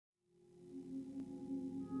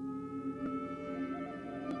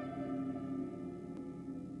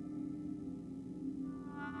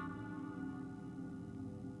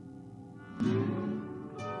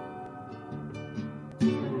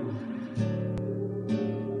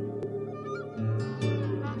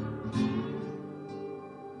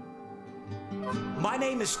My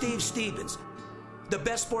name is Steve Stevens, the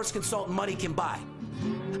best sports consultant money can buy.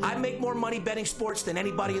 I make more money betting sports than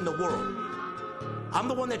anybody in the world. I'm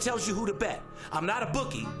the one that tells you who to bet. I'm not a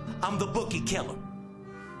bookie, I'm the bookie killer.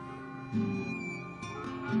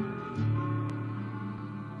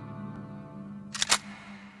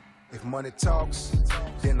 If money talks,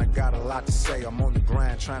 then I got a lot to say. I'm on the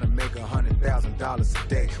grind trying to make $100,000 a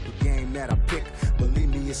day. The game that I pick, believe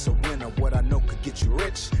me, it's a winner. What I know could get you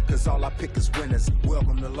rich, cause all I pick is winners.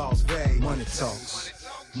 Welcome to Las Vegas. Money talks,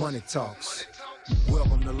 money talks.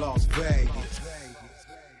 Welcome to Las Vegas.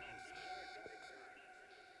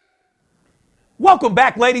 Welcome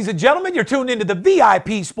back, ladies and gentlemen. You're tuned into the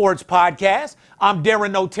VIP Sports Podcast. I'm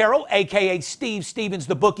Darren Otero, a.k.a. Steve Stevens,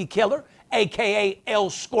 the Bookie Killer, a.k.a. El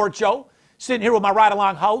Scorcho. Sitting here with my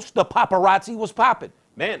ride-along host, the paparazzi was popping.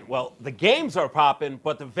 Man, well, the games are popping,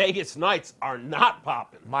 but the Vegas Knights are not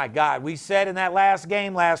popping. My God, we said in that last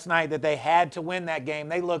game last night that they had to win that game.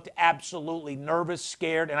 They looked absolutely nervous,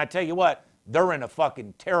 scared, and I tell you what, they're in a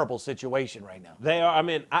fucking terrible situation right now. They are. I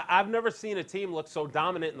mean, I've never seen a team look so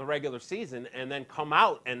dominant in the regular season and then come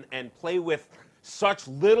out and play with such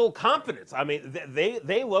little confidence. I mean,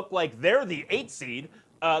 they look like they're the 8th seed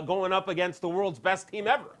going up against the world's best team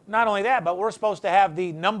ever. Not only that, but we're supposed to have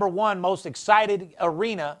the #1 most excited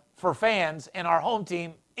arena for fans and our home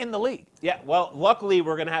team in the league. Yeah, well, luckily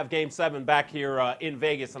we're going to have Game 7 back here in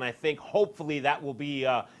Vegas, and I think hopefully that will be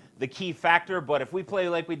the key factor. But if we play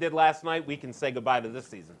like we did last night, we can say goodbye to this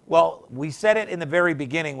season. Well, we said it in the very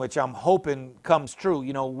beginning, which I'm hoping comes true.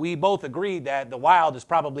 You know, we both agreed that the Wild is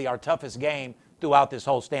probably our toughest game throughout this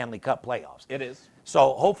whole Stanley Cup playoffs. It is.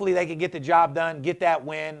 So hopefully they can get the job done, get that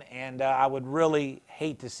win, and I would really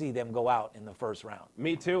hate to see them go out in the first round.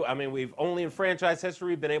 Me too. I mean, we've only in franchise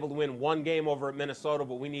history been able to win one game over at Minnesota,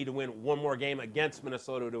 but we need to win one more game against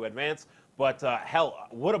Minnesota to advance. But hell,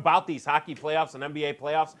 what about these hockey playoffs and NBA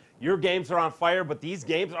playoffs? Your games are on fire, but these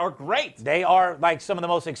games are great. They are like some of the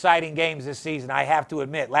most exciting games this season, I have to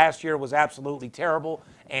admit. Last year was absolutely terrible,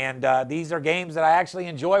 and these are games that I actually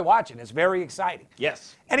enjoy watching. It's very exciting.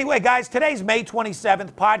 Yes. Anyway, guys, today's May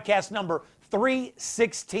 27th, podcast number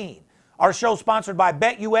 316. Our show sponsored by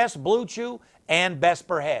BetUS, Blue Chew, and Best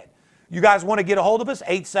Per Head. You guys want to get a hold of us,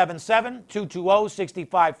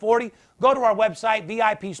 877-220-6540. Go to our website,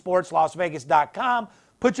 VIPSportsLasVegas.com.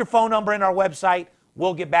 Put your phone number in our website.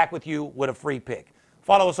 We'll get back with you with a free pick.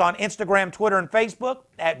 Follow us on Instagram, Twitter, and Facebook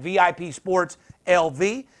at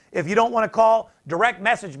VIPSportsLV. If you don't want to call, direct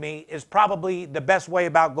message me is probably the best way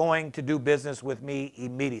about going to do business with me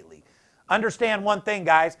immediately. Understand one thing,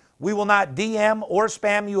 guys. We will not DM or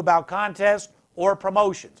spam you about contests or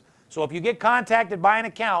promotions. So if you get contacted by an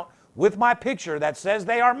account with my picture that says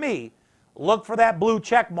they are me, look for that blue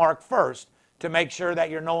check mark first to make sure that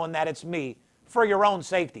you're knowing that it's me for your own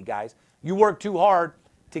safety, guys. You work too hard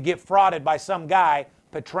to get frauded by some guy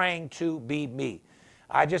portraying to be me.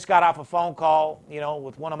 I just got off a phone call,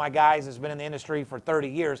 with one of my guys that's been in the industry for 30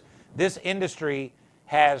 years. This industry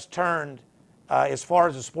has turned, as far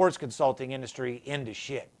as the sports consulting industry, into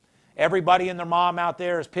shit. Everybody and their mom out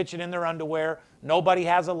there is pitching in their underwear. Nobody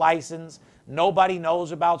has a license. Nobody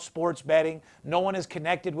knows about sports betting. No one is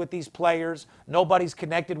connected with these players. Nobody's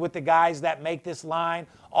connected with the guys that make this line.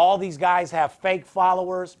 All these guys have fake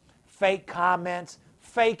followers, fake comments,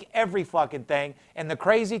 fake every fucking thing. And the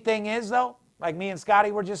crazy thing is, though, like me and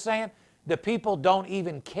Scotty were just saying, the people don't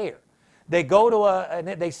even care. They go to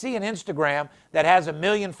they see an Instagram that has 1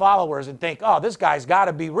 million followers and think, oh, this guy's got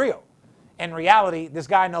to be real. In reality, this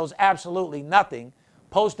guy knows absolutely nothing,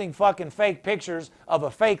 posting fucking fake pictures of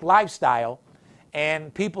a fake lifestyle,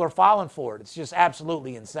 and people are falling for it. It's just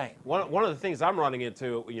absolutely insane. One of the things I'm running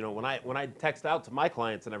into, when I text out to my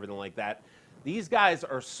clients and everything like that, these guys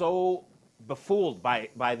are so befooled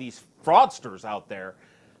by these fraudsters out there.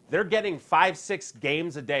 They're getting 5-6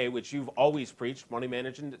 games a day, which you've always preached, money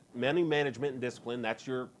management and discipline. That's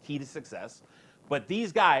your key to success. But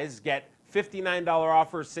these guys get $59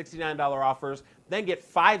 offers, $69 offers, then get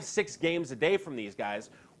 5-6 games a day from these guys.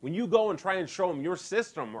 When you go and try and show them your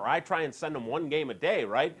system, or I try and send them 1 game a day,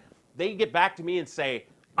 right? They get back to me and say,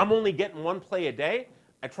 I'm only getting 1 play a day.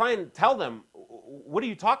 I try and tell them, what are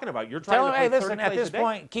you talking about? You're trying to play 30 listen, at this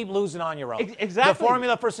point, keep losing on your own. Exactly. The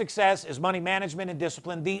formula for success is money management and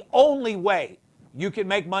discipline. The only way you can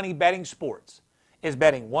make money betting sports is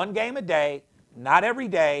betting 1 game a day, not every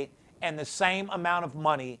day, and the same amount of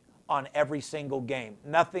money on every single game.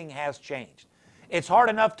 Nothing has changed. It's hard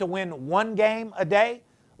enough to win 1 game a day,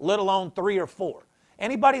 let alone 3 or 4.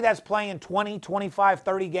 Anybody that's playing 20, 25,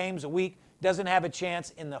 30 games a week doesn't have a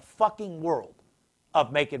chance in the fucking world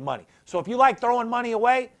of making money. So if you like throwing money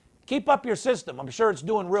away, Keep up your system. I'm sure it's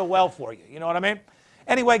doing real well for you. You know what I mean?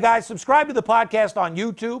 Anyway, guys, subscribe to the podcast on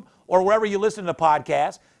YouTube or wherever you listen to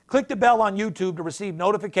podcasts. Click the bell on YouTube to receive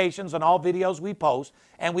notifications on all videos we post.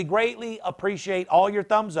 And we greatly appreciate all your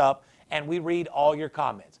thumbs up, and we read all your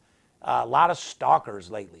comments. A lot of stalkers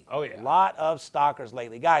lately. Oh, yeah. A lot of stalkers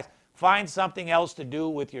lately. Guys, find something else to do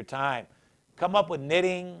with your time. Come up with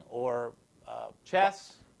knitting or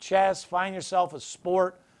chess. Find yourself a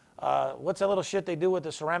sport. What's that little shit they do with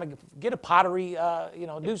the ceramic? Get a pottery,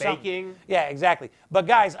 do something. Baking. Yeah, exactly. But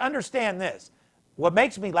guys, understand this. What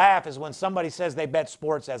makes me laugh is when somebody says they bet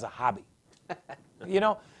sports as a hobby.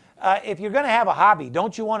 If you're going to have a hobby,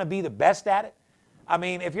 don't you want to be the best at it? I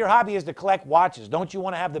mean, if your hobby is to collect watches, don't you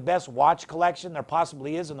want to have the best watch collection there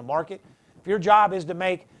possibly is in the market? If your job is to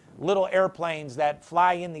make little airplanes that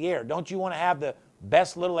fly in the air, don't you want to have the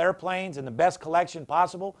best little airplanes and the best collection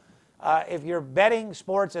possible? If you're betting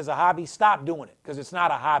sports as a hobby, stop doing it because it's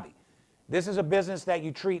not a hobby. This is a business that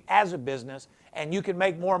you treat as a business, and you can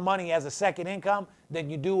make more money as a second income than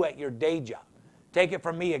you do at your day job. Take it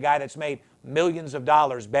from me, a guy that's made millions of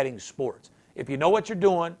dollars betting sports. If you know what you're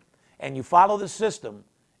doing and you follow the system,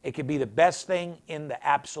 it could be the best thing in the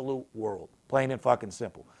absolute world. Plain and fucking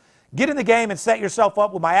simple. Get in the game and set yourself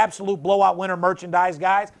up with my Absolute Blowout Winner merchandise,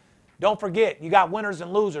 guys. Don't forget, you got winners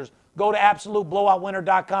and losers. Go to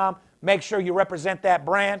AbsoluteBlowoutWinner.com. Make sure you represent that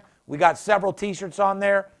brand. We got several T-shirts on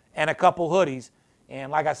there and a couple hoodies.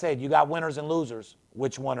 And like I said, you got winners and losers.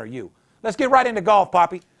 Which one are you? Let's get right into golf,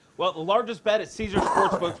 Poppy. Well, the largest bet at Caesars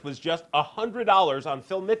Sportsbooks was just $100 on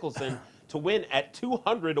Phil Mickelson to win at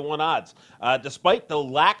 200 to 1 odds. Despite the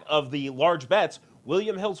lack of the large bets,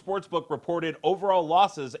 William Hill Sportsbook reported overall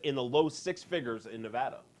losses in the low six figures in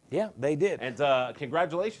Nevada. Yeah, they did. And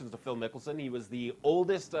congratulations to Phil Mickelson. He was the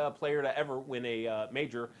oldest player to ever win a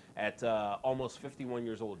major at almost 51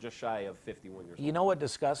 years old, just shy of 51 years old. You know what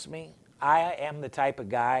disgusts me? I am the type of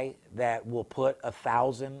guy that will put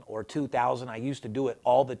 1,000 or 2,000. I used to do it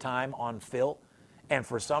all the time on Phil. And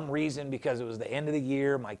for some reason, because it was the end of the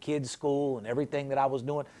year, my kids' school and everything that I was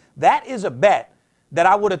doing, that is a bet that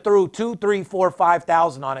I would have threw 2, 3, 4,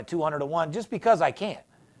 5,000 on at 200 to 1 just because I can't.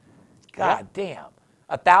 God damn.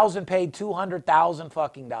 1,000 paid 200,000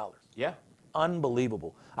 fucking dollars. Yeah.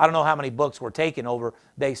 Unbelievable. I don't know how many books were taken over.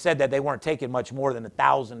 They said that they weren't taking much more than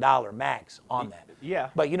 $1,000 max on that. Yeah.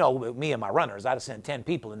 But me and my runners, I'd have sent 10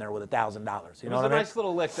 people in there with $1,000. You know what I mean? It was a nice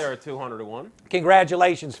little lick there at 200 to 1.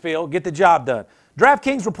 Congratulations, Phil. Get the job done.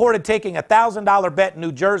 DraftKings reported taking a $1,000 bet in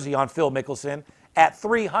New Jersey on Phil Mickelson at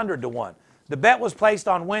 300 to 1. The bet was placed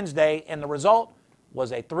on Wednesday, and the result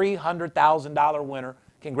was a $300,000 winner.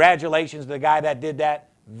 Congratulations to the guy that did that.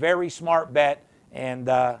 Very smart bet, and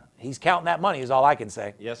he's counting that money is all I can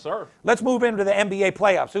say. Yes, sir. Let's move into the NBA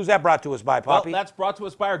playoffs. Who's that brought to us by, Poppy? Well, that's brought to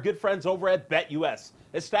us by our good friends over at BetUS.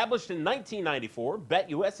 Established in 1994,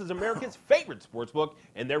 BetUS is America's favorite sportsbook,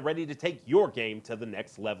 and they're ready to take your game to the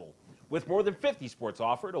next level. With more than 50 sports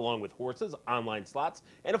offered, along with horses, online slots,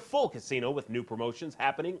 and a full casino with new promotions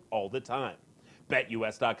happening all the time.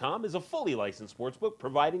 BetUS.com is a fully licensed sportsbook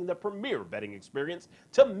providing the premier betting experience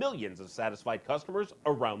to millions of satisfied customers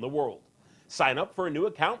around the world. Sign up for a new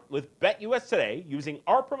account with BetUS today using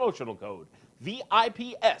our promotional code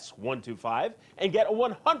VIPS125 and get a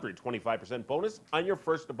 125% bonus on your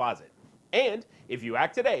first deposit. And if you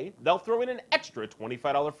act today, they'll throw in an extra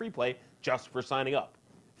 $25 free play just for signing up.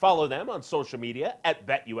 Follow them on social media at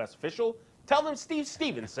BetUSOfficial. Tell them Steve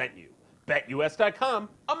Stevens sent you. BetUS.com,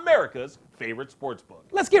 America's favorite sportsbook.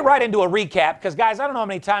 Let's get right into a recap because, guys, I don't know how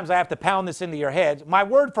many times I have to pound this into your heads. My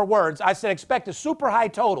word for words, I said expect a super high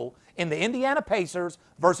total in the Indiana Pacers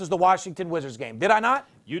versus the Washington Wizards game. Did I not?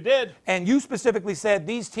 You did. And you specifically said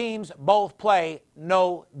these teams both play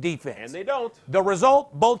no defense. And they don't. The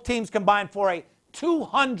result, both teams combined for a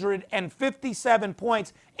 257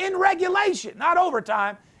 points in regulation, not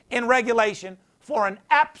overtime, in regulation for an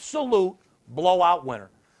absolute blowout winner.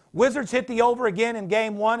 Wizards hit the over again in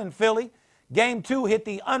Game 1 in Philly. Game 2 hit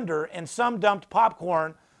the under, and some dumped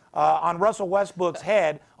popcorn on Russell Westbrook's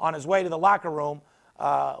head on his way to the locker room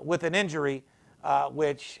with an injury,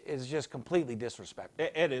 which is just completely disrespectful.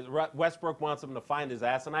 It is. Westbrook wants him to find his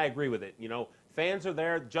ass, and I agree with it. You know, fans are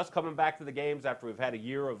there just coming back to the games after we've had a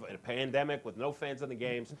year of a pandemic with no fans in the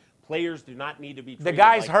games. Players do not need to be treated The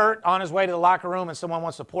guy's like hurt on his way to the locker room, and someone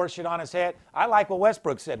wants to pour shit on his head. I like what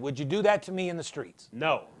Westbrook said. Would you do that to me in the streets?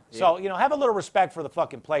 No. So, have a little respect for the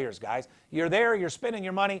fucking players, guys. You're there, you're spending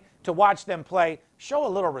your money to watch them play. Show a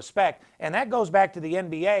little respect. And that goes back to the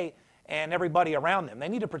NBA and everybody around them. They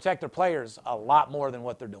need to protect their players a lot more than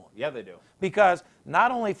what they're doing. Yeah, they do. Because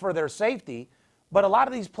not only for their safety, but a lot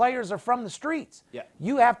of these players are from the streets. Yeah.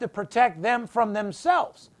 You have to protect them from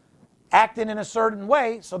themselves. acting in a certain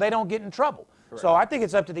way so they don't get in trouble. Correct. So I think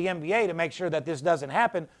it's up to the NBA to make sure that this doesn't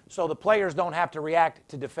happen so the players don't have to react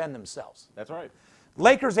to defend themselves. That's right.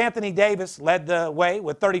 Lakers' Anthony Davis led the way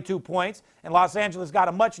with 32 points, and Los Angeles got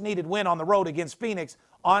a much-needed win on the road against Phoenix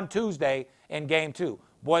on Tuesday in Game 2.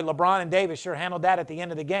 Boy, LeBron and Davis sure handled that at the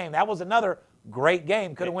end of the game. That was another great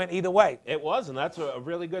game. Could have went either way. It was, and that's a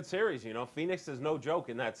really good series. You know, Phoenix is no joke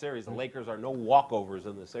in that series. The Lakers are no walkovers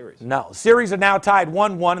in the series. No. Series are now tied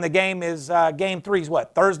 1-1, and the game is Game 3's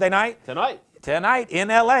what, Thursday night? Tonight in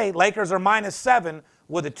L.A. Lakers are -7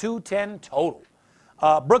 with a 210 total.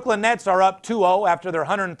 Brooklyn Nets are up 2-0 after their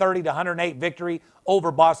 130-108 victory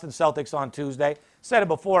over Boston Celtics on Tuesday. Said it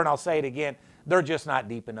before and I'll say it again. They're just not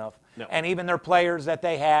deep enough. No. And even their players that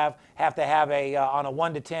they have to have on a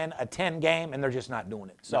 1-10, a 10 game, and they're just not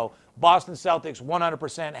doing it. So Boston Celtics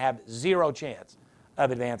 100% have zero chance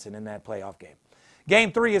of advancing in that playoff game.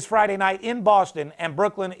 Game 3 is Friday night in Boston, and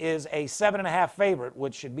Brooklyn is a 7.5 favorite,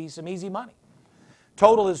 which should be some easy money.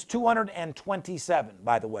 Total is 227,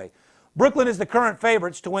 by the way. Brooklyn is the current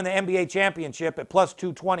favorites to win the NBA championship at plus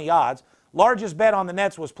 220 odds. Largest bet on the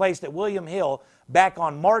Nets was placed at William Hill back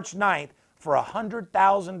on March 9th for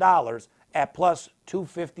 $100,000 at plus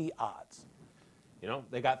 250 odds. You know,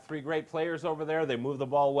 they got 3 great players over there. They move the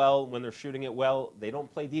ball well when they're shooting it well. They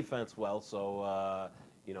don't play defense well, so,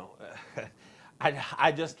 you know,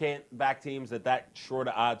 I just can't back teams at that short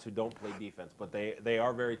of odds who don't play defense, but they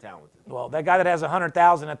are very talented. Well, that guy that has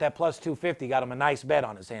 $100,000 at that plus 250 got him a nice bet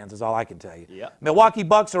on his hands, is all I can tell you. Yep. Milwaukee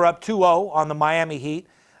Bucks are up 2-0 on the Miami Heat.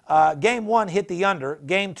 Game 1 hit the under.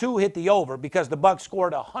 Game 2 hit the over because the Bucks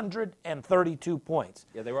scored 132 points.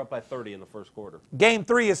 Yeah, they were up by 30 in the first quarter. Game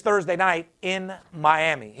 3 is Thursday night in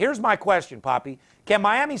Miami. Here's my question, Poppy. Can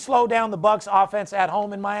Miami slow down the Bucks offense at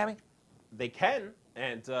home in Miami? They can.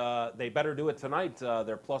 And they better do it tonight.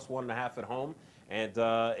 They're plus 1.5 at home, and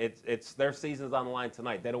it's their season's on the line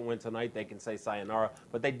tonight. They don't win tonight, they can say sayonara,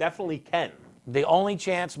 but they definitely can. The only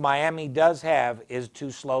chance Miami does have is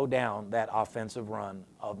to slow down that offensive run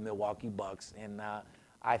of Milwaukee Bucks, and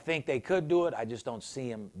I think they could do it. I just don't see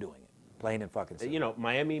them doing it. Plain and fucking simple. You know,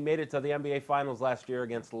 Miami made it to the NBA Finals last year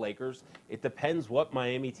against the Lakers. It depends what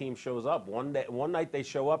Miami team shows up. One night they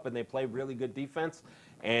show up and they play really good defense.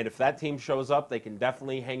 And if that team shows up, they can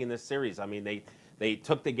definitely hang in this series. I mean, they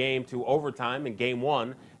took the game to overtime in Game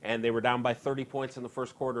 1, and they were down by 30 points in the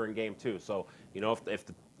first quarter in Game 2. So, you know, if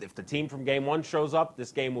the team from Game 1 shows up,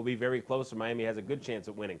 this game will be very close, and Miami has a good chance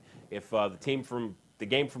at winning. If the team from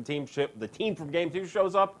Game 2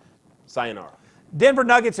 shows up, sayonara. Denver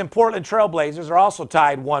Nuggets and Portland Trailblazers are also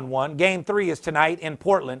tied 1-1. Game 3 is tonight in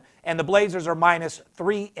Portland, and the Blazers are minus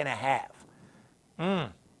 3.5.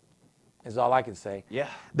 Is all I can say. Yeah.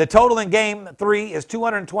 The total in Game 3 is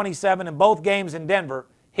 227, and both games in Denver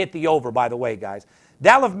hit the over, by the way, guys.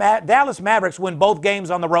 Dallas Mavericks win both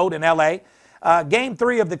games on the road in L.A. Game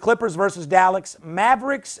 3 of the Clippers versus Dallas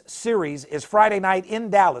Mavericks series is Friday night in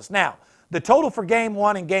Dallas. Now, the total for Game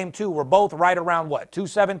 1 and Game 2 were both right around, what,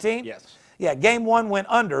 217? Yes. Yeah, Game 1 went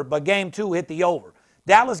under, but Game 2 hit the over.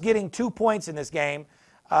 Dallas getting 2 points in this game,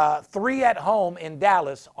 3 at home in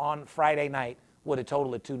Dallas on Friday night with a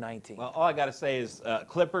total of 219. Well, all I got to say is,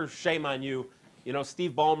 Clippers, shame on you. You know,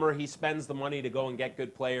 Steve Ballmer, he spends the money to go and get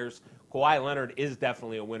good players. Kawhi Leonard is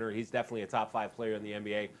definitely a winner. He's definitely a top 5 player in the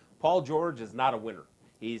NBA. Paul George is not a winner.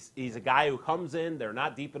 He's a guy who comes in. They're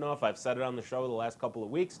not deep enough. I've said it on the show the last couple of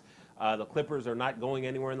weeks. The Clippers are not going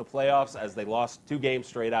anywhere in the playoffs as they lost 2 games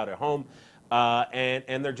straight out at home.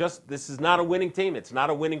 And they're just, this is not a winning team. It's not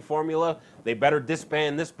a winning formula. They better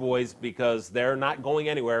disband this, boys, because they're not going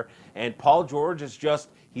anywhere. And Paul George is just,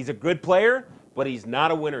 he's a good player, but he's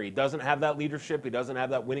not a winner. He doesn't have that leadership. He doesn't have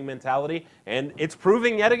that winning mentality. And it's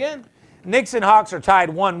proving yet again. Knicks and Hawks are tied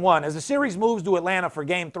 1-1. As the series moves to Atlanta for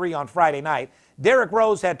Game 3 on Friday night, Derrick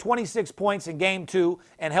Rose had 26 points in Game 2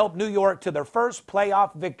 and helped New York to their first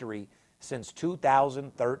playoff victory since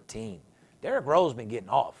 2013. Derrick Rose been getting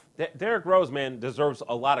off. Derrick Rose, man, deserves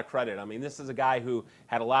a lot of credit. I mean, this is a guy who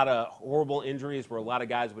had a lot of horrible injuries where a lot of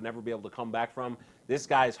guys would never be able to come back from. This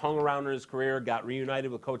guy's hung around in his career, got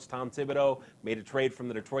reunited with Coach Tom Thibodeau, made a trade from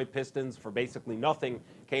the Detroit Pistons for basically nothing,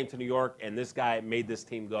 came to New York, and this guy made this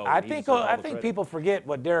team go. I think people forget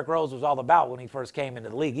what Derrick Rose was all about when he first came into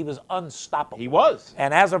the league. He was unstoppable. He was.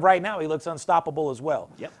 And as of right now, he looks unstoppable as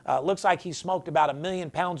well. Yep. Looks like he's smoked about 1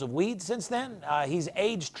 million pounds of weed since then. He's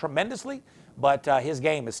aged tremendously, but his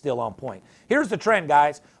game is still on point. Here's the trend,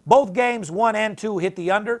 guys. Both games 1 and 2 hit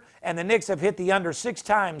the under, and the Knicks have hit the under 6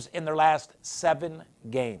 times in their last 7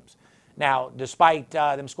 games. Now, despite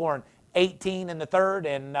them scoring 18 in the third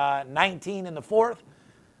and 19 in the fourth,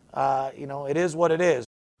 it is what it is.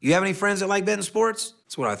 You have any friends that like betting sports?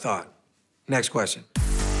 That's what I thought. Next question.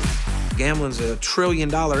 Gambling's a $1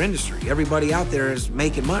 trillion industry. Everybody out there is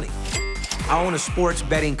making money. I own a sports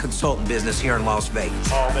betting consultant business here in Las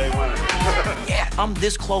Vegas. All day winner. Yeah, I'm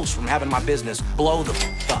this close from having my business blow the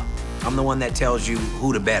up. I'm the one that tells you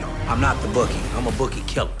who to bet on. I'm not the bookie. I'm a bookie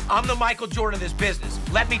killer. I'm the Michael Jordan of this business.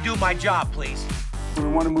 Let me do my job, please. When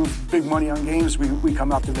we want to move big money on games, we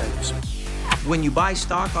come out to Vegas. When you buy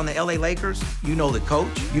stock on the LA Lakers, you know the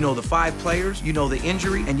coach, you know the 5 players, you know the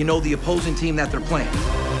injury, and you know the opposing team that they're playing.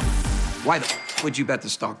 Why the would you bet the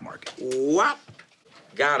stock market? What?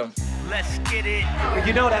 Got him. Let's get it.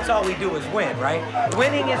 You know that's all we do is win, right?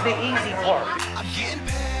 Winning is the easy part. I'm getting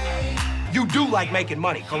paid. You do like making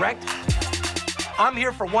money, correct? I'm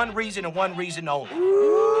here for one reason and one reason only.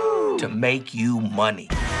 Ooh. To make you money.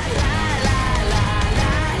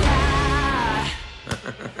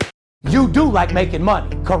 You do like making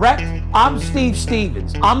money, correct? I'm Steve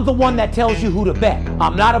Stevens. I'm the one that tells you who to bet.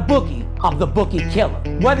 I'm not a bookie. I'm the bookie killer.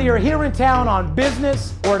 Whether you're here in town on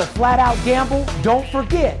business or to flat out gamble, don't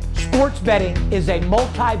forget, sports betting is a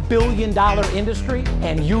multi-billion-dollar industry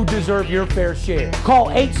and you deserve your fair share. Call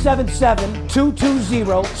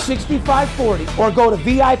 877-220-6540 or go to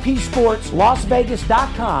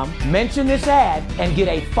VIPSportsLasVegas.com, mention this ad, and get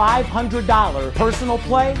a $500 personal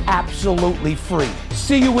play absolutely free.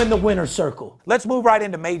 See you in the winner's circle. Let's move right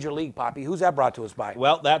into Major League, Poppy. Who's that brought to us by?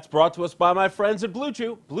 Well, that's brought to us by my friends at Blue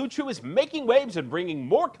Chew. Blue Chew is making waves and bringing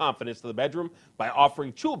more confidence to the bedroom by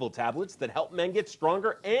offering chewable tablets that help men get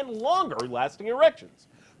stronger and longer-lasting erections.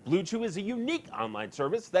 Blue Chew is a unique online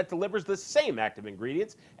service that delivers the same active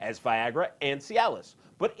ingredients as Viagra and Cialis,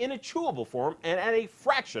 but in a chewable form and at a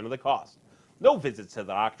fraction of the cost. No visits to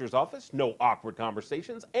the doctor's office, no awkward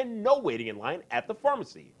conversations, and no waiting in line at the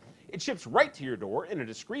pharmacy. It ships right to your door in a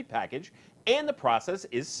discreet package, and the process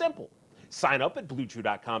is simple. Sign up at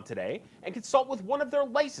BlueChew.com today and consult with one of their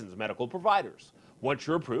licensed medical providers. Once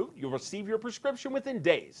you're approved, you'll receive your prescription within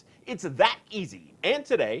days. It's that easy. And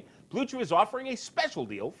today, Blue Chew is offering a special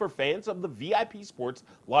deal for fans of the VIP Sports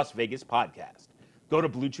Las Vegas podcast. Go to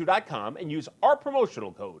BlueChew.com and use our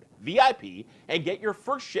promotional code, VIP, and get your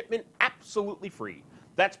first shipment absolutely free.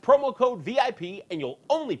 That's promo code VIP, and you'll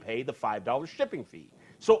only pay the $5 shipping fee.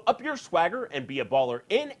 So up your swagger and be a baller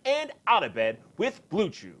in and out of bed with Blue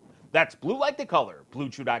Chew. That's blue like the color.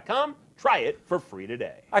 BlueChew.com. Try it for free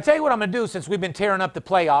today. I tell you what I'm going to do since we've been tearing up the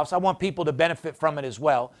playoffs. I want people to benefit from it as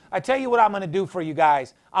well. I tell you what I'm going to do for you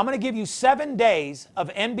guys. I'm going to give you 7 days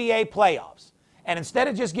of NBA playoffs. And instead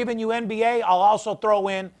of just giving you NBA, I'll also throw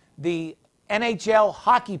in the NHL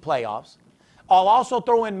hockey playoffs. I'll also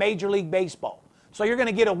throw in Major League Baseball. So you're going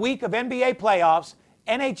to get a week of NBA playoffs,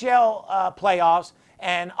 NHL playoffs,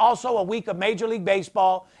 and also a week of Major League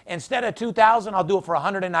Baseball. Instead of $2,000, I'll do it for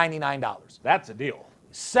 $199. That's a deal.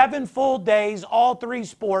 7 full days, all 3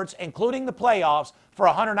 sports, including the playoffs, for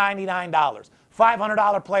 $199.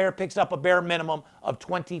 $500 player picks up a bare minimum of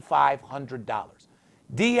 $2,500.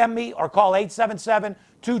 DM me or call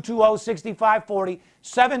 877-220-6540.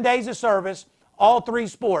 7 days of service, all 3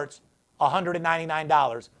 sports,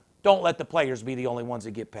 $199. Don't let the players be the only ones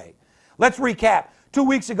that get paid. Let's recap. 2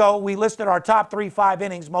 weeks ago, we listed our top 3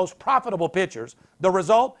 5-innings most profitable pitchers. The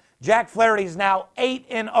result? Jack Flaherty is now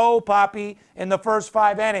 8-0, Poppy, in the first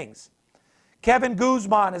 5 innings. Kevin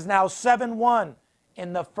Guzman is now 7-1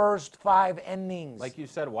 in the first 5 innings. Like you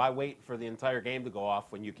said, why wait for the entire game to go off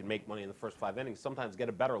when you can make money in the first 5 innings? Sometimes get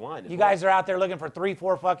a better line. You guys are out there looking for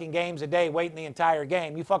 3-4 fucking games a day, waiting the entire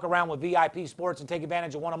game. You fuck around with VIP Sports and take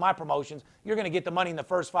advantage of one of my promotions, you're going to get the money in the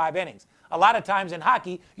first 5 innings. A lot of times in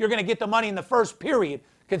hockey, you're going to get the money in the first period,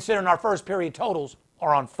 considering our first period totals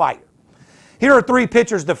are on fire. Here are 3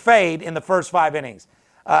 pitchers to fade in the first 5 innings.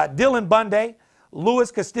 Dylan Bundy,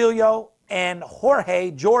 Luis Castillo, and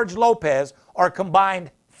Jorge George Lopez are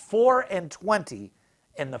combined 4-20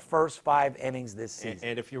 in the first 5 innings this season.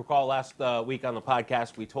 And if you recall last week on the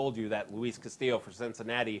podcast, we told you that Luis Castillo for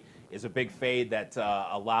Cincinnati is a big fade, that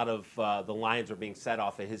a lot of the lines are being set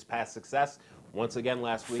off of his past success. Once again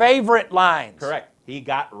last week. Favorite lines. Correct. He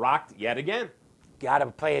got rocked yet again. Got to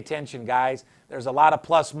pay attention, guys. There's a lot of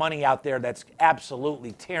plus money out there that's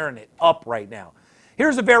absolutely tearing it up right now.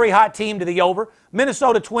 Here's a very hot team to the over.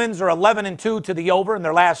 Minnesota Twins are 11-2 to the over in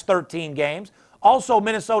their last 13 games. Also,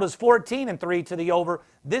 Minnesota's 14-3 to the over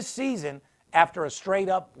this season after a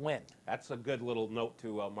straight-up win. That's a good little note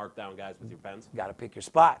to mark down, guys, with your pens. Got to pick your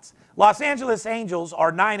spots. Los Angeles Angels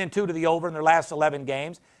are 9-2 to the over in their last 11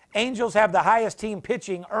 games. Angels have the highest team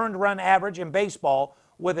pitching earned run average in baseball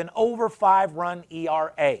with an over 5-run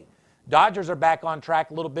ERA. Dodgers are back on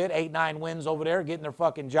track a little bit, 8-9 wins over there, getting their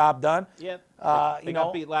fucking job done. Yeah, they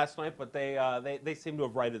got beat last night, but they seem to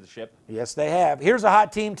have righted the ship. Yes, they have. Here's a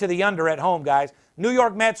hot team to the under at home, guys. New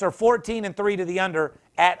York Mets are 14-3 to the under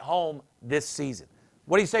at home this season.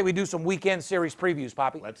 What do you say we do some weekend series previews,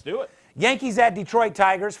 Poppy? Let's do it. Yankees at Detroit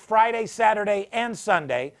Tigers, Friday, Saturday, and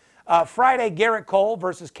Sunday. Friday, Garrett Cole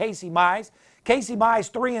versus Casey Mize. Casey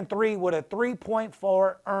Mize 3-3 with a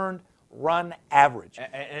 3.4 earned run average.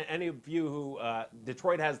 Any of you who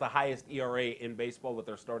Detroit has the highest ERA in baseball with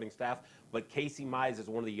their starting staff, but Casey Mize is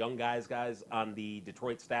one of the young guys on the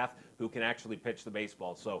Detroit staff who can actually pitch the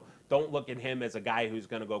baseball. So don't look at him as a guy who's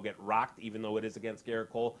going to go get rocked, even though it is against Garrett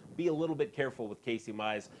Cole. Be a little bit careful with Casey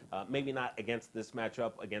Mize. Maybe not against this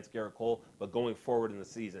matchup against Garrett Cole, but going forward in the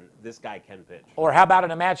season, this guy can pitch. Or how about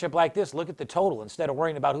in a matchup like this, look at the total instead of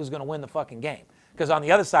worrying about who's going to win the fucking game. Because on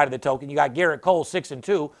the other side of the token, you got Garrett Cole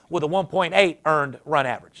 6-2 with a 1.8 earned run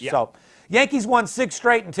average. Yeah. So Yankees won 6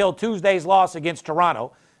 straight until Tuesday's loss against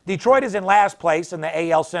Toronto. Detroit is in last place in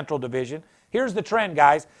the AL Central Division. Here's the trend,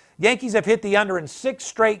 guys. Yankees have hit the under in 6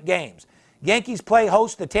 straight games. Yankees play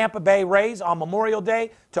host the Tampa Bay Rays on Memorial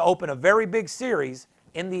Day to open a very big series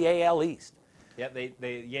in the AL East. Yeah,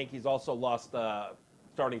 the Yankees also lost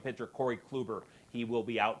starting pitcher Corey Kluber. He will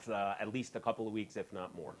be out at least a couple of weeks, if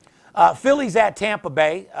not more. Phillies at Tampa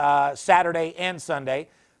Bay Saturday and Sunday.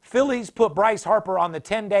 Phillies put Bryce Harper on the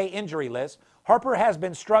 10-day injury list. Harper has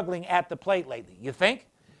been struggling at the plate lately. You think?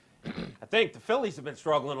 I think the Phillies have been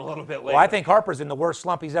struggling a little bit lately. Well, I think Harper's in the worst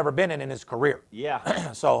slump he's ever been in his career.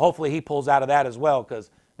 Yeah. So hopefully he pulls out of that as well,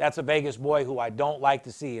 because that's a Vegas boy who I don't like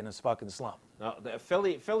to see in his fucking slump. No,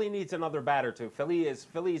 Philly needs another batter too.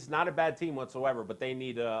 Philly's not a bad team whatsoever, but they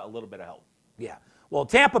need a little bit of help. Yeah. Well,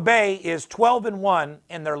 Tampa Bay is 12-1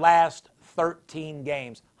 in their last 13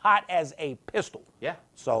 games. Hot as a pistol. Yeah.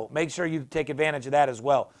 So make sure you take advantage of that as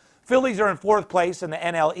well. Phillies are in 4th place in the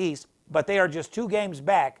NL East, but they are just 2 games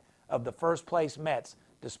back of the first place Mets,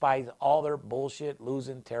 despite all their bullshit,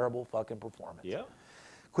 losing, terrible fucking performance. Yeah.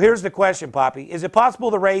 Here's the question, Poppy. Is it possible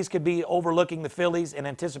the Rays could be overlooking the Phillies in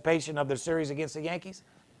anticipation of their series against the Yankees?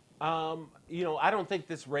 I don't think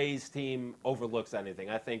this Rays team overlooks anything.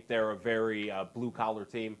 I think they're a very blue-collar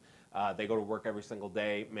team. They go to work every single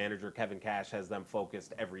day. Manager Kevin Cash has them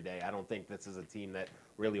focused every day. I don't think this is a team that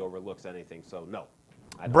really overlooks anything, so no.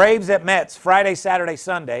 Braves at Mets, Friday, Saturday,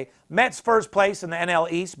 Sunday. Mets first place in the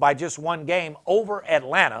NL East by just 1 game over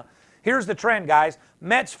Atlanta. Here's the trend, guys.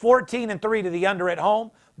 Mets 14-3 to the under at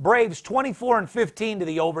home. Braves 24-15 to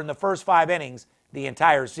the over in the first 5 innings the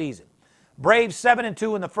entire season. Braves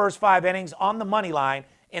 7-2 in the first 5 innings on the money line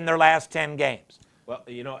in their last 10 games. Well,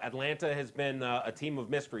 Atlanta has been a team of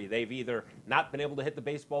mystery. They've either not been able to hit the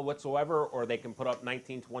baseball whatsoever, or they can put up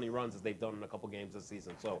 19, 20 runs as they've done in a couple games this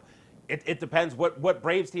season. So it depends what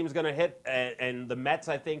Braves team is going to hit. And the Mets,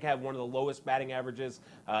 I think, have one of the lowest batting averages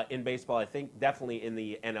in baseball. I think definitely in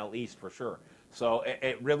the NL East for sure. So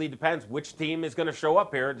it really depends which team is going to show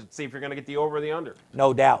up here to see if you're going to get the over or the under.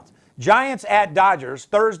 No doubt. Giants at Dodgers,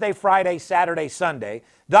 Thursday, Friday, Saturday, Sunday.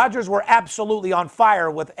 Dodgers were absolutely on fire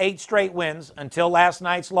with 8 straight wins until last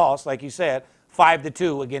night's loss, like you said,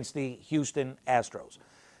 5-2 against the Houston Astros.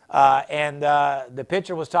 And the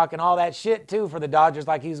pitcher was talking all that shit, too, for the Dodgers,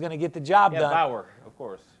 like he was going to get the job done. Yeah, Bauer, of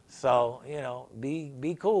course. So,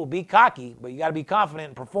 be cool, be cocky, but you got to be confident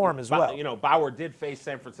and perform as well. Bauer did face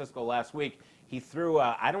San Francisco last week. He threw,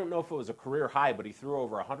 I don't know if it was a career high, but he threw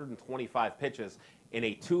over 125 pitches in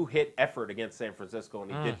a 2-hit effort against San Francisco, and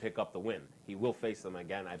he did pick up the win. He will face them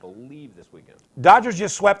again, I believe, this weekend. Dodgers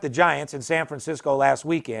just swept the Giants in San Francisco last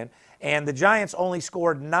weekend, and the Giants only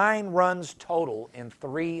scored 9 runs total in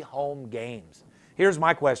 3 home games. Here's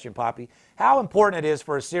my question, Poppy. How important it is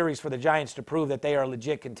for a series for the Giants to prove that they are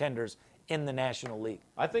legit contenders in the National League?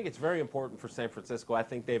 I think it's very important for San Francisco. I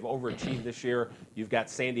think they've overachieved this year. You've got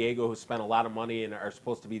San Diego, who spent a lot of money and are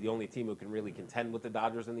supposed to be the only team who can really contend with the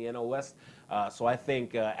Dodgers in the NL West. So I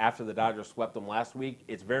think after the Dodgers swept them last week,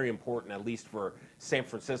 it's very important, at least for San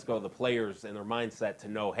Francisco, the players and their mindset, to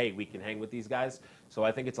know, hey, we can hang with these guys. So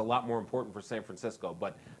I think it's a lot more important for San Francisco.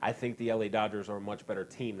 But I think the LA Dodgers are a much better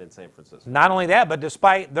team than San Francisco. Not only that, but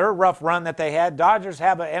despite their rough run that they had, Dodgers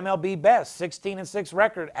have a MLB best 16-6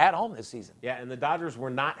 record at home this season. Yeah, and the Dodgers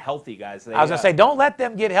were not healthy, guys. I was going to say, don't let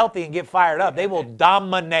them get healthy and get fired up. They will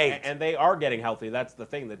dominate. And they are getting healthy. That's the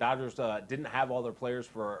thing. The Dodgers didn't have all their players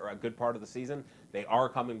for a good part of the season. They are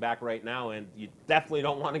coming back right now, and you definitely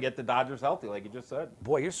don't want to get the Dodgers healthy, like you just said.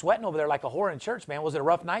 Boy, you're sweating over there like a whore in church, man. Was it a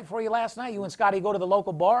rough night for you last night? You and Scotty go to the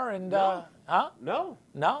local bar and, No. huh? No.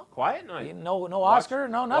 No? Quiet night. No Oscar?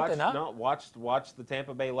 No nothing, huh? No, watched the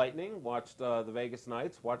Tampa Bay Lightning, watched the Vegas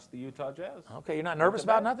Knights, watched the Utah Jazz. Okay, you're not nervous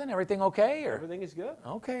about nothing? Everything okay? Or? Everything is good.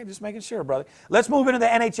 Okay, just making sure, brother. Let's move into the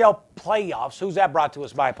NHL playoffs. Who's that brought to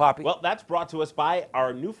us by, Poppy? Well, that's brought to us by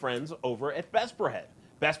our new friends over at Best Per Head.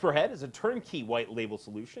 Best Per Head is a turnkey white label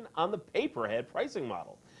solution on the pay-per-head pricing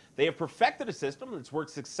model. They have perfected a system that's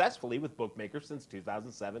worked successfully with bookmakers since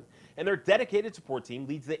 2007, and their dedicated support team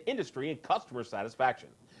leads the industry in customer satisfaction.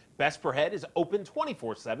 Best Per Head is open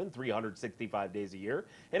 24/7, 365 days a year,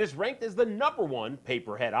 and is ranked as the #1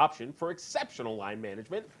 pay-per-head option for exceptional line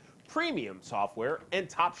management, premium software, and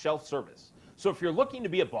top-shelf service. So if you're looking to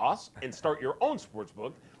be a boss and start your own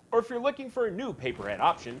sportsbook, or if you're looking for a new pay-per-head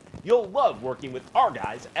option, you'll love working with our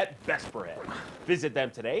guys at Best Per Head. Visit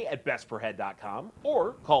them today at bestperhead.com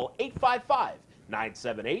or call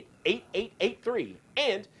 855-978-8883.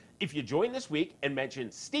 And if you join this week and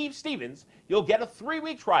mention Steve Stevens, you'll get a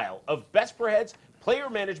 3-week trial of Best Per Head's player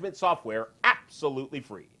management software absolutely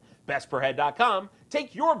free. bestperhead.com.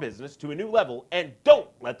 Take your business to a new level, and don't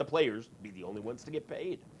let the players be the only ones to get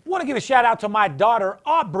paid. Want to give a shout out to my daughter,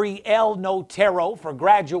 Aubrey L. Notero, for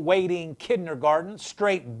graduating kindergarten,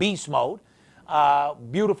 straight beast mode.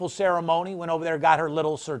 Beautiful ceremony. Went over there, got her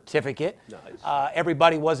little certificate. Nice.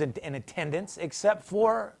 Everybody was in attendance except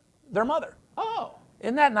for their mother. Oh,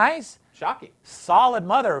 Isn't that nice? shocking. Solid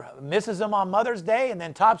mother. Misses them on Mother's Day and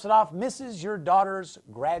then tops it off. Misses your daughter's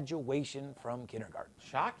graduation from kindergarten.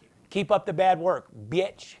 Shocking. Keep up the bad work,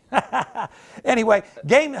 bitch. Anyway,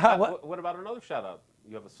 game. What about another shout-out?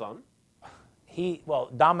 You have a son?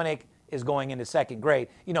 Dominic is going into 2nd grade.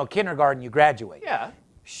 You know, kindergarten, you graduate. Yeah.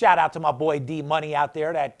 Shout out to my boy D Money out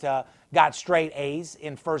there that got straight A's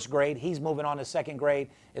in 1st grade. He's moving on to 2nd grade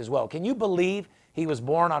as well. Can you believe he was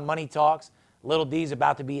born on Money Talks? Little D's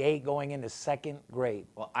about to be 8 going into 2nd grade.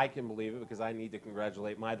 Well, I can believe it because I need to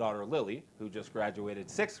congratulate my daughter Lily, who just graduated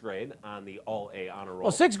 6th grade on the All-A honor roll.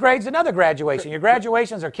 Well, 6th grade's another graduation. Your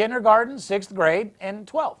graduations are kindergarten, 6th grade, and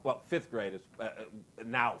 12th. Well, 5th grade is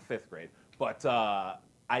now 5th grade. But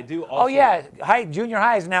I do also... Oh, yeah. Junior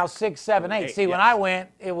high is now 6, 7, 8. See, when yes. I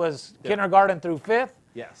went, it was kindergarten through 5th,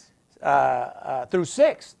 Yes. through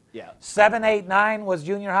 6th. Yeah. 7, 8, 9 was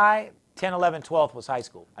junior high. 10, 11, 12th was high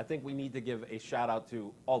school. I think we need to give a shout-out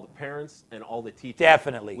to all the parents and all the teachers.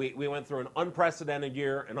 Definitely. We went through an unprecedented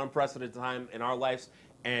year, an unprecedented time in our lives,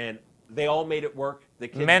 and they all made it work. The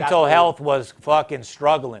kids Mental health was fucking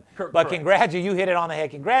struggling. But Correct. you hit it on the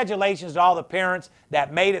head. Congratulations to all the parents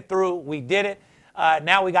that made it through. We did it.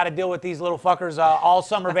 Now we got to deal with these little fuckers all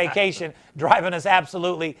summer vacation, driving us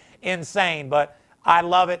absolutely insane. But I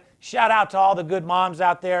love it. Shout out to all the good moms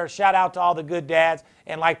out there. Shout out to all the good dads.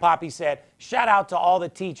 And like Poppy said, shout out to all the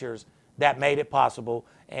teachers that made it possible.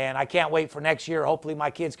 And I can't wait for next year. Hopefully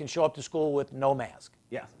my kids can show up to school with no mask.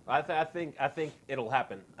 Yes, I think it'll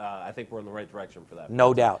happen. I think we're in the right direction for that.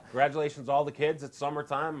 No doubt. Congratulations to all the kids. It's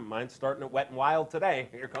summertime. Mine's starting at Wet and Wild today.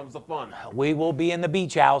 Here comes the fun. We will be in the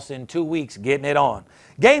beach house in 2 weeks getting it on.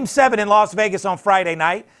 Game 7 in Las Vegas on Friday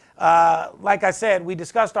night. Like I said, we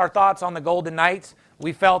discussed our thoughts on the Golden Knights.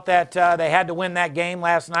 We felt that they had to win that game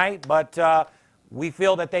last night, but we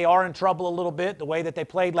feel that they are in trouble a little bit the way that they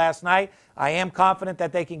played last night. I am confident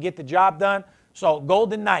that they can get the job done. So,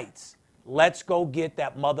 Golden Knights, let's go get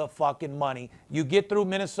that motherfucking money. You get through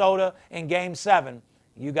Minnesota in Game 7,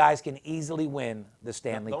 you guys can easily win the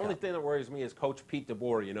Stanley Cup. The only thing that worries me is Coach Pete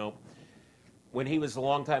DeBoer, when he was the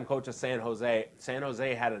longtime coach of San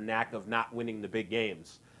Jose had a knack of not winning the big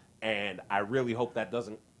games. And I really hope that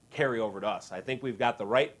doesn't carry over to us. I think we've got the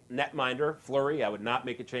right netminder, Fleury. I would not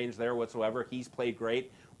make a change there whatsoever. He's played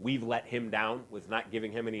great. We've let him down with not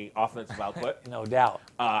giving him any offensive output. No doubt.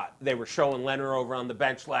 They were showing Leonard over on the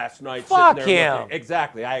bench last night. Fuck sitting there him. looking.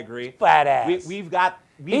 Exactly, I agree. Fat ass.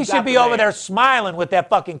 He should be over there smiling with that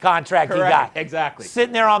fucking contract Correct. he got. Exactly.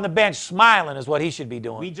 Sitting there on the bench smiling is what he should be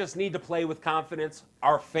doing. We just need to play with confidence.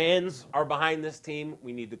 Our fans are behind this team.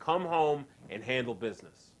 We need to come home and handle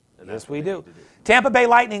business. And Yes, that's we what they do. need to do. Tampa Bay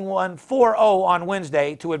Lightning won 4-0 on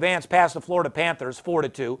Wednesday to advance past the Florida Panthers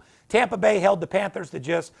 4-2. Tampa Bay held the Panthers to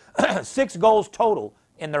just 6 goals total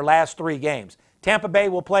in their last 3 games. Tampa Bay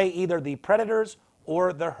will play either the Predators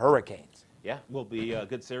or the Hurricanes. Yeah, will be a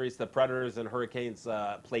good series. The Predators and Hurricanes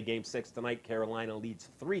play Game 6 tonight. Carolina leads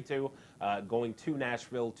 3-2, going to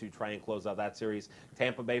Nashville to try and close out that series.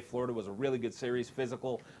 Tampa Bay, Florida was a really good series,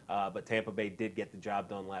 physical, but Tampa Bay did get the job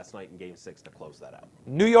done last night in Game 6 to close that out.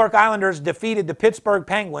 New York Islanders defeated the Pittsburgh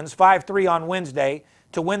Penguins 5-3 on Wednesday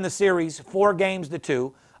to win the series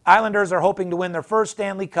 4-2. Islanders are hoping to win their first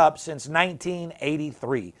Stanley Cup since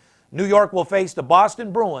 1983. New York will face the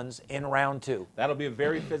Boston Bruins in round 2. That'll be a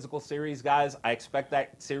very physical series, guys. I expect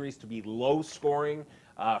that series to be low scoring,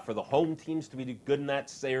 for the home teams to be good in that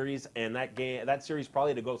series, and that series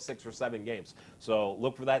probably to go 6 or 7 games. So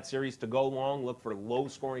look for that series to go long, look for low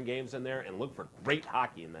scoring games in there, and look for great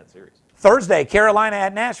hockey in that series. Thursday, Carolina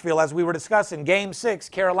at Nashville, as we were discussing, Game 6,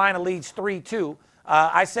 Carolina leads 3-2.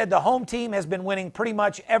 I said the home team has been winning pretty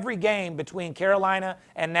much every game between Carolina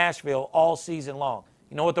and Nashville all season long.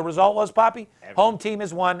 You know what the result was, Poppy? Home team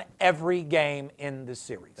has won every game in the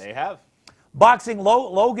series. They have. Boxing,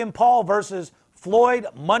 Logan Paul versus Floyd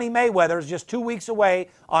Money Mayweather is just 2 weeks away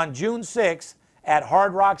on June 6th at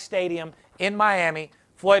Hard Rock Stadium in Miami.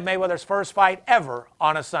 Floyd Mayweather's first fight ever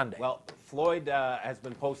on a Sunday. Well, Floyd has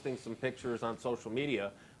been posting some pictures on social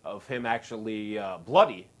media of him actually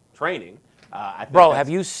bloody training. Bro, have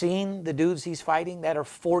you seen the dudes he's fighting that are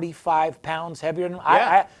 45 pounds heavier than him?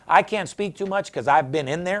 Yeah. I can't speak too much because I've been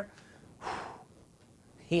in there.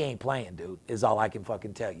 He ain't playing, dude, is all I can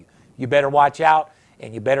fucking tell you. You better watch out,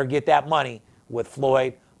 and you better get that money with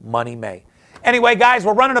Floyd Money May. Anyway, guys,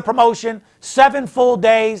 we're running a promotion, 7 full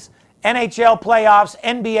days, NHL playoffs,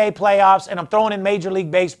 NBA playoffs, and I'm throwing in Major League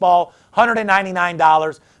Baseball,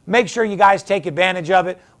 $199. Make sure you guys take advantage of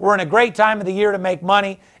it. We're in a great time of the year to make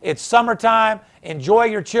money. It's summertime. Enjoy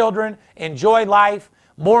your children. Enjoy life.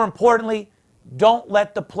 More importantly, don't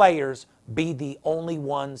let the players be the only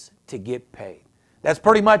ones to get paid. That's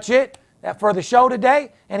pretty much it for the show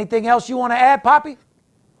today. Anything else you want to add, Poppy?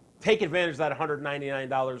 Take advantage of that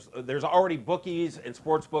 $199. There's already bookies and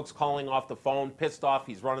sports books calling off the phone, pissed off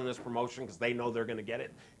he's running this promotion because they know they're going to get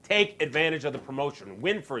it. Take advantage of the promotion.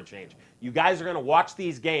 Win for a change. You guys are going to watch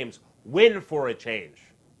these games. Win for a change.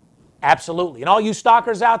 Absolutely. And all you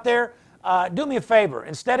stalkers out there, do me a favor.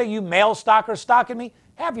 Instead of you male stalkers stalking me,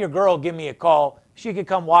 have your girl give me a call. She could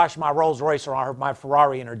come wash my Rolls Royce or my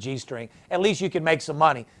Ferrari and her G-string. At least you can make some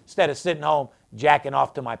money instead of sitting home jacking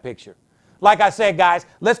off to my picture. Like I said, guys,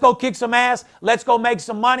 let's go kick some ass. Let's go make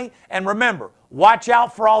some money. And remember, watch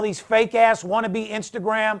out for all these fake-ass wannabe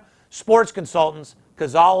Instagram sports consultants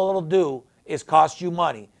because all it'll do is cost you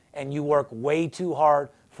money, and you work way too hard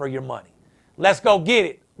for your money. Let's go get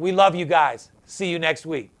it. We love you guys. See you next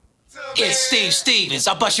week. It's Steve Stevens,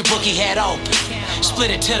 I bust your bookie head open. Split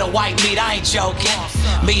it to the white meat, I ain't joking.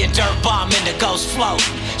 Me and Dirt Bomb in the ghost float.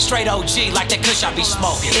 Straight OG like that kush I be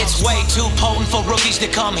smoking. It's way too potent for rookies to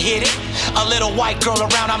come hit it. A little white girl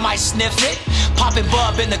around, I might sniff it. Poppin'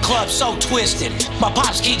 bub in the club, so twisted. My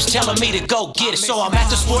pops keeps telling me to go get it. So I'm at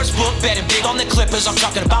the sports book, betting big on the Clippers. I'm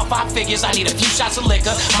talking about 5 figures, I need a few shots of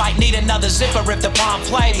liquor. Might need another zipper if the bomb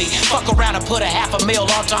play me. Fuck around and put $500,000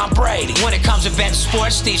 on Tom Brady. When it comes to betting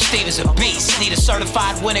sports, Steve Stevens a beast. Need a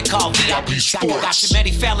certified winner called VIP Sports. Got too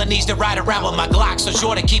many felonies to ride around with my Glock, so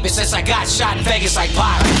sure to keep it since I got shot in Vegas like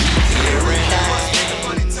Pop. Here and